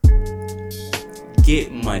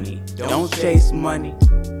Get money, don't chase money.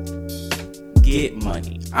 Get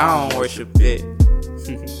money, I don't worship it.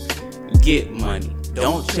 Get money,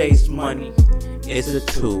 don't chase money. It's a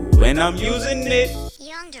tool and I'm using it.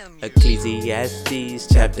 Ecclesiastes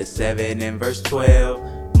chapter 7 and verse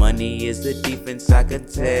 12. Money is the defense I can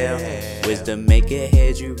tell. Wisdom make it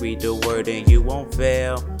head, you read the word and you won't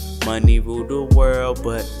fail. Money rule the world,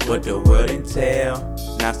 but what the world entail?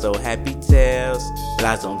 Not so happy tales,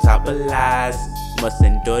 lies on top of lies. Must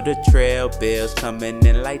endure the trail, bills coming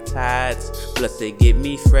in like tides. Plus they get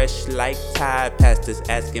me fresh like Tide. Pastors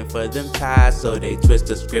asking for them tithes, so they twist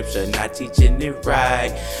the scripture, not teaching it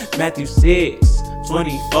right. Matthew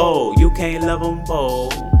 6:24, you can't love them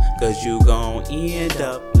both, cause you gon' end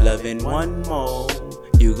up loving one more.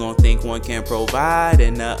 You gon' think one can provide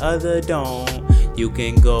and the other don't. You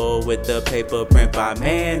can go with the paper print by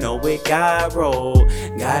man or with God roll.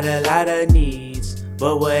 Got a lot of needs,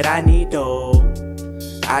 but what I need though,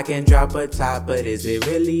 I can drop a top, but is it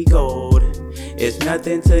really gold? It's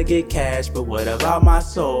nothing to get cash, but what about my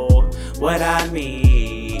soul? What I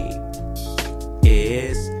mean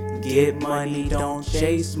is get money, don't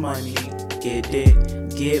chase money. Get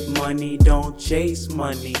it? Get money, don't chase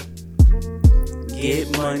money.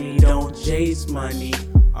 Get money, don't chase money.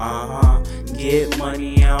 Get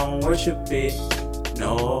money, I don't worship it.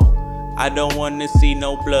 No, I don't wanna see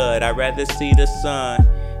no blood, I'd rather see the sun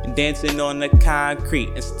dancing on the concrete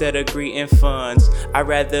instead of greeting funds. I'd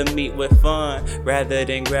rather meet with fun rather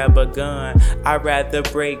than grab a gun. I'd rather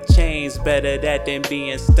break chains, better that than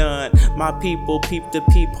being stunned. My people peep the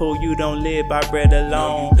peephole, you don't live by bread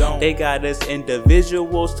alone. No, they got us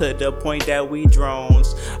individuals to the point that we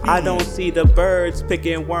drones. I don't see the birds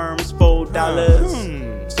picking worms, $4.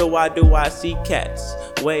 So why do I see cats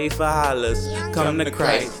wait for hollers? Come to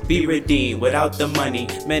Christ, be redeemed without the money.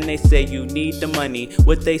 Man, they say you need the money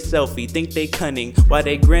with they selfie, think they cunning. Why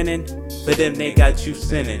they grinning? For them they got you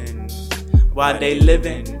sinning. While they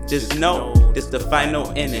living, just know this the final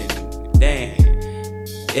inning. Damn,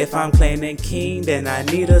 if I'm claiming king, then I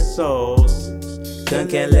need a souls. Couldn't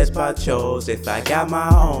care less about chose if I got my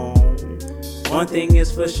own. One thing is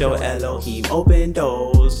for sure, Elohim open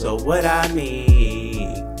doors. So what I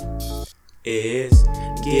mean is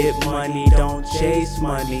get money, don't chase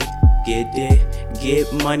money. Get it,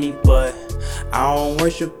 get money, but I don't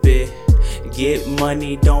worship it. Get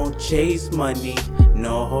money, don't chase money.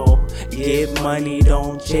 No, get money,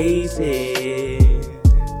 don't chase it.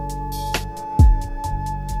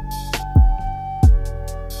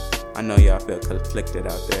 I know y'all feel conflicted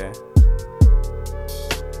out there.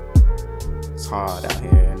 It's hard out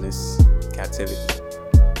here in this captivity.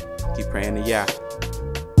 Keep praying to Yah.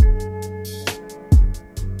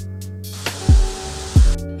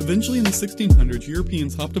 Eventually in the 1600s,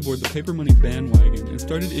 Europeans hopped aboard the paper money bandwagon and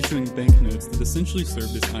started issuing banknotes that essentially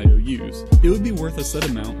served as IOUs. It would be worth a set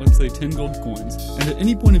amount, let's say 10 gold coins, and at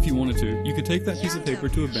any point if you wanted to, you could take that piece of paper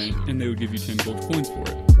to a bank and they would give you 10 gold coins for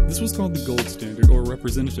it. This was called the gold standard, or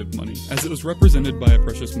representative money, as it was represented by a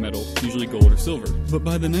precious metal, usually gold or silver. But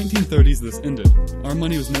by the 1930s this ended. Our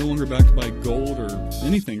money was no longer backed by gold, or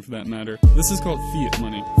anything for that matter. This is called fiat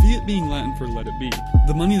money, fiat being Latin for let it be.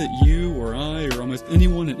 The money that you, or I, or almost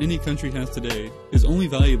anyone in any country has today is only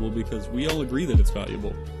valuable because we all agree that it's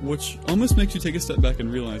valuable. Which almost makes you take a step back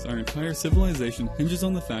and realize our entire civilization hinges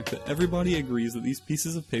on the fact that everybody agrees that these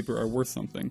pieces of paper are worth something.